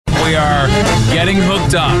we are getting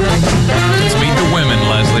hooked up. Let's meet the women,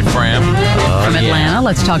 Leslie Fram. From Atlanta,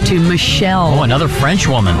 let's talk to Michelle. Oh, another French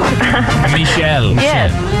woman. Michelle.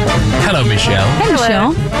 Yes. Hello, Michelle. Hey,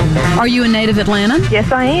 Michelle. Are you a native Atlantan? Yes,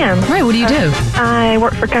 I am. Right, what do you do? I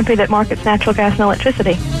work for a company that markets natural gas and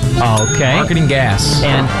electricity. Okay. Marketing gas.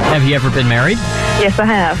 And have you ever been married? Yes, I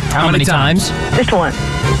have. How many times? Just one.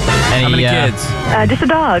 How many kids? Just a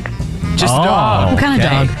dog. Just a dog. What kind of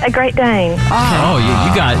dog? A Great Dane. Oh,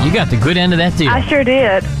 you got the good end of that deal. I sure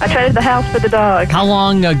did. I traded the house for the dog. How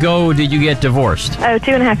long ago did you get divorced?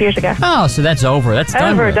 2.5 years ago. Oh, so that's over. That's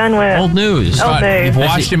done Over, with. done with. Old news. Old news. You've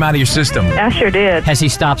washed him out of your system. I sure did. Has he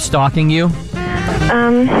stopped stalking you?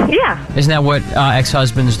 Yeah. Isn't that what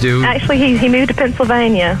ex-husbands do? Actually, he moved to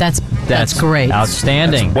Pennsylvania. That's great.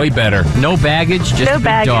 Outstanding. That's way better. No baggage, just No a big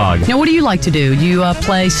baggage. dog. Now, what do you like to do? You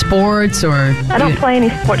play sports or... I don't play any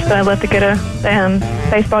sports, but I love to go to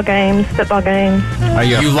baseball games, football games. Are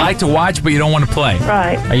you, You like to watch, but you don't want to play.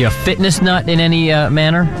 Right. are you a fitness nut in any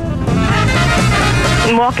manner?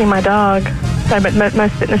 I'm walking my dog. But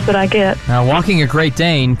most fitness that I get. Now, walking a Great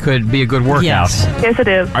Dane could be a good workout. Yes. Yes, it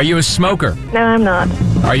is. Are you a smoker? No, I'm not.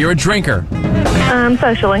 Are you a drinker?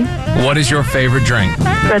 Socially. What is your favorite drink?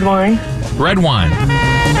 Red wine. Red wine.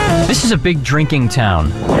 This is a big drinking town.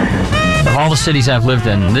 Of all the cities I've lived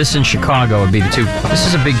in, this and Chicago would be the two. This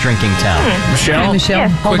is a big drinking town. Michelle? Hey, Michelle,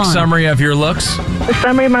 Yes. hold Quick on. summary of your looks. The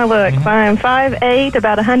summary of my looks. I'm 5'8",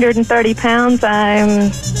 about 130 pounds.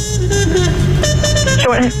 I'm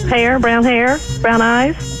short hair, brown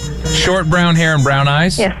eyes. Short brown hair and brown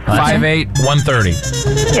eyes. Yes. 5'8", 130.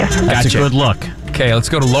 Yes. That's Gotcha. a good look. Okay, let's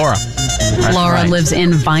go to Laura. Laura right. lives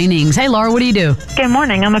in Vinings. Hey, Laura, what do you do? Good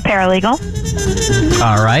morning. I'm a paralegal.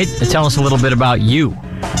 All right. Tell us a little bit about you.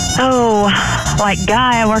 Oh, like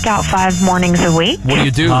Guy, I work out 5 mornings a week. What do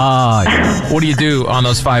you do? What do you do on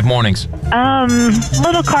those 5 mornings?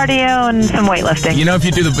 Little cardio and some weightlifting. You know, if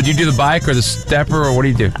you do would you do the bike or the stepper or what do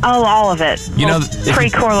you do? Oh, all of it. You know, Little if you-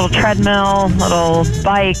 pre-core, little treadmill, little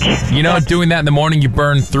bike. You know, doing that in the morning, you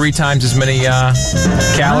burn 3 times as many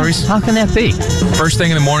calories. How can that be? First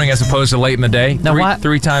thing in the morning as opposed to late in the day. Now, why-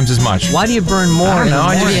 3 times as much. Why do you burn more? I don't know.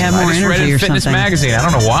 I morning. just, You have I more just read it energy in or Fitness something. Magazine. I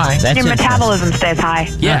don't know why. That's Your interesting. metabolism stays high.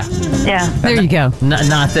 Yeah. Yeah. There you go.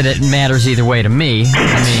 Not that it matters either way to me.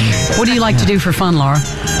 I mean, What do you like to do for fun, Laura?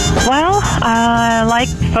 Well, I like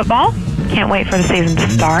football. Can't wait for the season to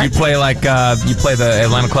Do start. you play you play the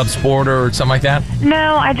Atlanta Club Sport or something like that?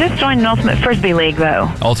 No, I just joined an Ultimate Frisbee League, though.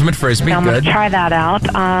 Ultimate Frisbee, So I'm going good. to try that out.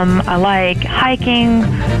 I like hiking.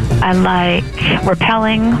 I like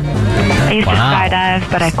rappelling. I used to Wow.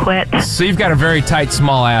 skydive, but I quit. So you've got a very tight,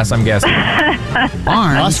 small ass, I'm guessing.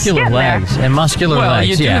 Arms. muscular Get there. legs and muscular Well, legs.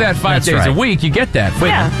 you do yeah, that 5 that's days right. a week, you get that. Wait,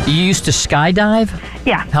 Yeah. you used to skydive?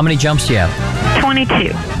 Yeah, How many jumps do you have?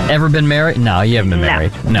 22. Ever been married? No, you haven't been No.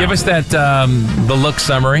 married. No. Give us that the look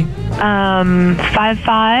summary.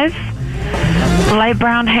 5'5", light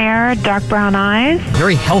brown hair, dark brown eyes.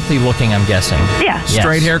 Very healthy looking, I'm guessing. Yeah, Yes.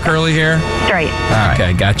 Straight hair, curly hair. straight. All right.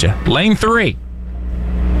 Okay, gotcha. Lane 3.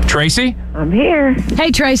 Tracy, I'm here.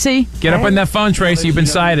 Hey, Tracy. get up on that phone, Tracy. You've been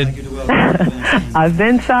cited. I've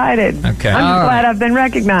been cited. Okay. I'm All just glad right. I've been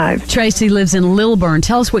recognized. Tracy lives in Lilburn.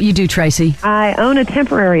 Tell us what you do, Tracy. I own a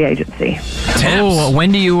temporary agency. Oh,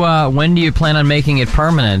 when do you plan on making it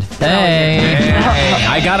permanent? Hey. Hey,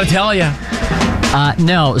 I gotta tell you.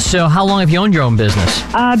 No. So how long have you owned your own business?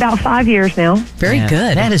 About 5 years now. Very Man,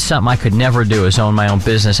 good. That is something I could never do, is own my own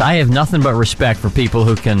business. I have nothing but respect for people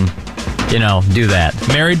who can, do that.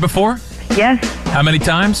 Married before? Yes, How many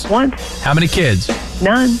times? once, How many kids?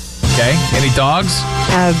 none. Okay. Any dogs?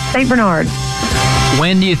 St. Bernard.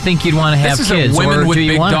 When do you think you'd want to have This is a kids? women or with do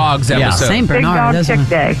you big want dogs yeah. episode. St. Big Bernard, Dog doesn't Chick it?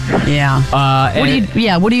 Day.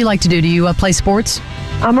 Yeah. What do you like to do? Do you play sports?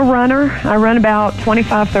 I'm a runner. I run about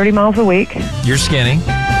 25, 30 miles a week. You're skinny.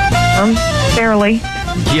 I'm fairly.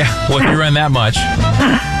 Yeah. Well, if you run that much.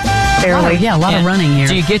 Fairly. A lot of And running here.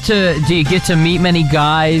 Do you get to meet many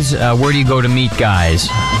guys? Where do you go to meet guys?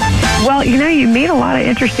 Well, you meet a lot of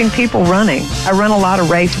interesting people running. I run a lot of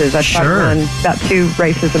races. I try to Sure. run about 2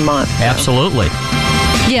 races a month. Absolutely.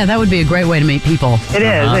 Yeah, that would be a great way to meet people. It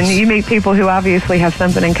is, and you meet people who obviously have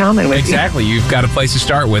something in common with Exactly. You've got a place to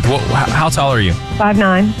start with. How tall are you? you.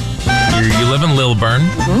 5'9", You live in Lilburn.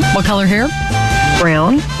 What color hair?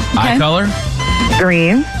 brown, Eye color?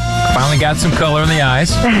 green. Finally got some color in the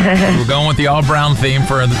eyes. We're going with the all brown theme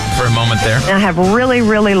for a moment there. And I have really,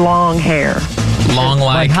 really long hair. Long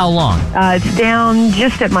Like how long? It's down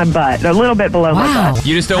just at my butt, a little bit below my Wow. butt.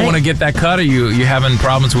 You just don't want to get that cut, or you having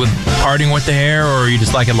problems with parting with the hair, or you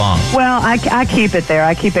just like it long? Well, I keep it there.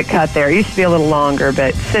 I keep it cut there. It used to be a little longer,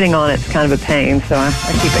 but sitting on it's kind of a pain, so I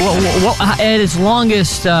keep it Well, at its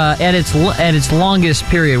longest, at its longest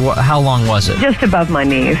period, how long was it? just above my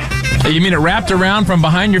knees. You mean it wrapped around from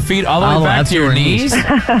behind your feet all the way back to your knees?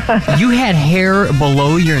 You had hair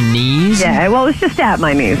below your knees? Yeah, well, it's just at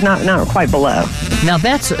my knees, not quite below. Now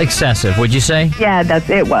that's excessive, would you say? Yeah,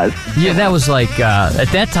 it was. Yeah, that was like at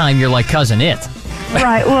that time you're like Cousin It.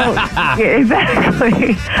 Right, well, yeah,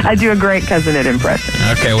 exactly. I do a great Cousin It impression.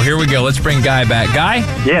 Okay, well, here we go. Let's bring Guy back. Guy,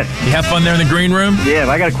 Yes. you have fun there in the green room? Yeah,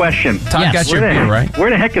 I got a question. Todd Yes. got your beer, right? Where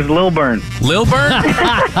the heck is Lilburn? Lilburn?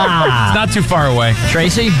 It's not too far away.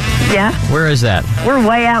 Tracy, Yeah, where is that? we're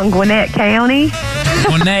way out in Gwinnett County.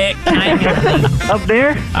 Gwinnett. Up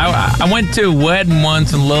there? I went to a wedding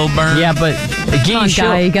once in Lilburn. Yeah, but Come on,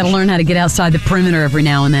 Guy, you got to learn how to get outside the perimeter every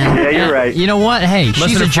now and then. Yeah, you're right. You know what? Hey, Listen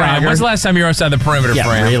she's a to Fram. jogger. When's the last time you were outside the perimeter, Yeah,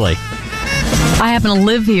 Fram? really. I happen to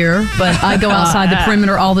live here, but I go outside the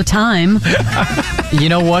perimeter all the time. You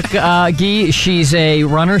know what, Guy? She's a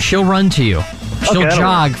runner. She'll run to you. She'll that'll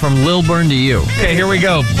jog from Lilburn to you. Okay, here we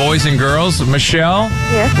go, boys and girls. Michelle,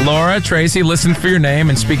 Yes. Laura, Tracy, listen for your name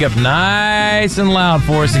and speak up nice and loud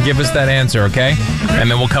for us and give us that answer, okay? And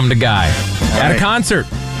then we'll come to Guy. At a right. concert,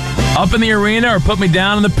 up in the arena or put me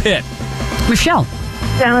down in the pit? Michelle,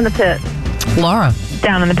 Down in the pit. Laura,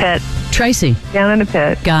 Down in the pit. Tracy, Down in the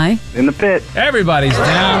pit. Guy. In the pit. Everybody's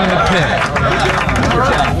down in the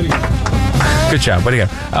pit. Good job. What do you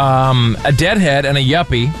got? A deadhead and a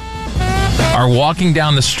yuppie are walking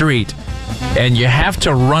down the street, and you have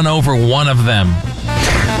to run over one of them.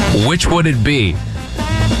 Which would it be?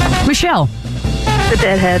 Michelle, The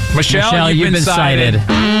deadhead. Michelle, you've been cited.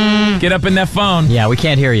 Get up in that phone. Yeah, we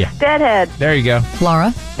can't hear you. Deadhead. There you go.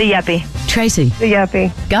 Laura, The yuppie. Tracy, The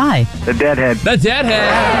yuppie. Guy. The deadhead. The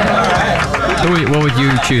deadhead. What would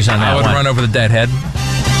you choose on that I would one? run over the deadhead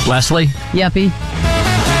Leslie, Yuppie.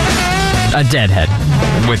 a deadhead.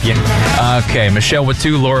 with you. Okay, Michelle with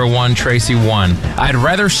 2, Laura 1, Tracy 1. I'd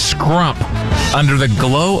rather scrump under the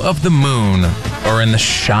glow of the moon or in the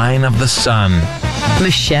shine of the sun.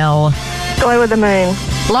 Michelle. Glow of the moon.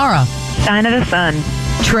 Laura. Shine of the sun.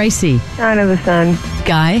 Tracy. Shine of the sun.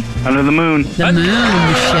 Guy. Under the moon. The moon.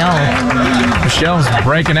 Michelle. Michelle's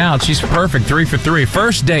breaking out. She's perfect. 3 for 3.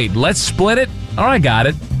 First date. Let's split it. Oh, I got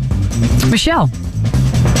it. Michelle.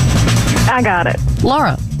 I got it.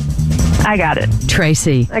 Laura. I got it.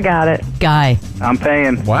 Tracy. I got it. Guy. I'm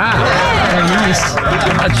paying. Wow. Very nice.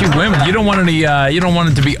 How about you women? You don't want any. You don't want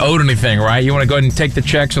it to be owed anything, right? You want to go ahead and take the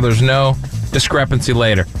check so there's no discrepancy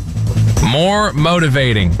later. More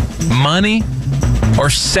motivating, money or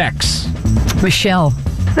sex? Michelle.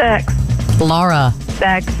 Sex. Laura.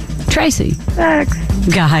 Sex. Tracy. Sex.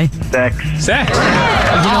 Guy. Sex. Sex.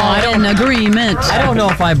 Oh, in agreement. I don't know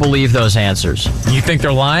if I believe those answers. You think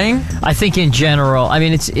they're lying? I think in general, I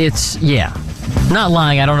mean, it's yeah. Not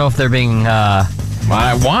lying. I don't know if they're being.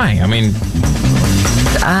 Why? I mean,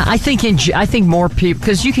 I think more people,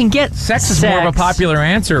 because you can get sex is more of a popular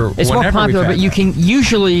answer. It's more whenever popular, we've had but you that. can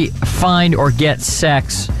usually find or get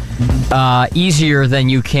sex easier than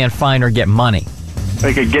you can find or get money.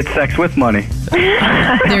 I could get sex with money. There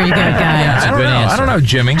you go, Guy. That's a good answer. I don't know,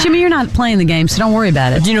 Jimmy. Jimmy, you're not playing the game, so don't worry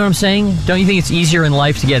about it. Do you know what I'm saying? Don't you think it's easier in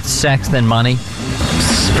life to get sex than money?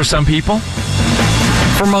 For some people,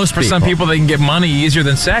 For most people. some people, they can get money easier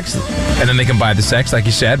than sex, and then they can buy the sex, like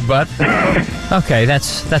you said. But Okay,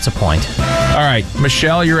 that's a point. all right,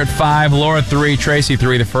 Michelle, you're at 5. Laura 3. Tracy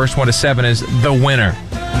 3. The first one to 7 is the winner.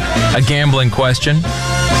 A gambling question.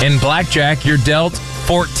 In blackjack, you're dealt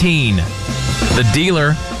 14. The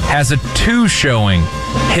dealer has a 2 showing.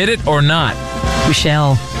 Hit it or not?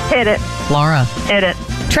 Michelle. Hit it. Laura. Hit it.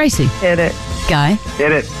 Tracy. Hit it. Guy.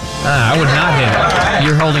 Hit it. I would not hit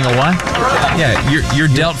You're holding a what? it. Yeah, you're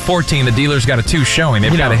dealt 14. The dealer's got a 2 showing.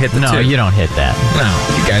 They've got to hit the 2. No, you don't hit that.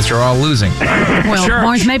 No, you guys are all losing. Well, Church.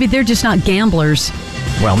 Barnes, maybe they're just not gamblers.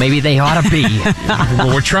 Well, maybe they ought to be.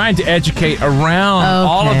 Well, we're trying to educate around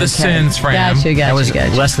all of the sins, Fram. Gotcha, That was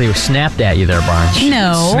gotcha. Leslie was snapped at you there, Barnes.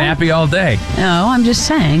 No. Snappy all day. No, I'm just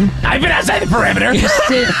saying. I've been outside the perimeter.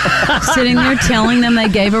 Sitting there telling them they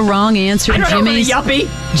gave a wrong answer.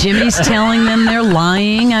 Jimmy's telling them they're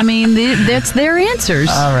lying. I mean, that's their answers.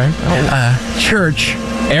 All right. Church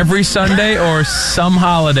every Sunday or some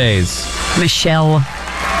holidays? Michelle.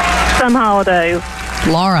 Some holidays.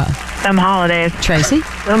 Laura. Some holidays. Tracy?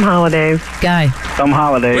 Some holidays. Guy? Some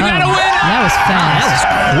holidays. We got a winner! That was fast.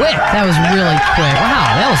 That was quick. That was really quick.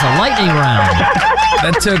 Wow, that was a lightning round.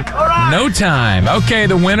 That took no time. Okay,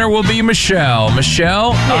 the winner will be Michelle.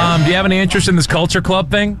 Michelle, do you have any interest in this Culture Club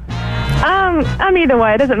thing? I'm either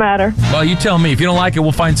way. It doesn't matter. Well, you tell me. If you don't like it,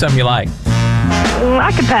 we'll find something you like.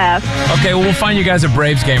 I could pass. Okay, well, we'll find you guys a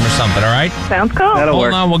Braves game or something, all right? Sounds cool. That'll Hold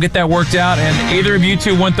work. on, we'll get that worked out. And either of you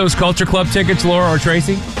two want those Culture Club tickets, Laura or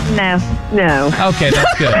Tracy? No. No. Okay,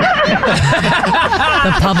 that's good.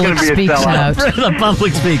 The public It's gonna be a speaks sellout. out. The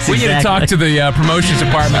public speaks. We need to talk to the promotions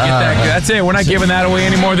department. Get that. That's it. We're not giving that away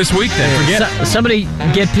anymore this week then. Forget it. Somebody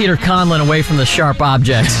get Peter Conlon away from the sharp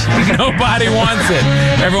objects. Nobody wants it.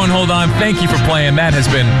 Everyone hold on. Thank you for playing.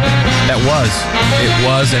 It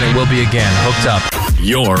was, and it will be again. Hooked Up.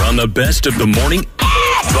 You're on the best of the morning.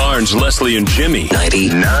 Barnes, Leslie, and Jimmy.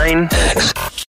 99X.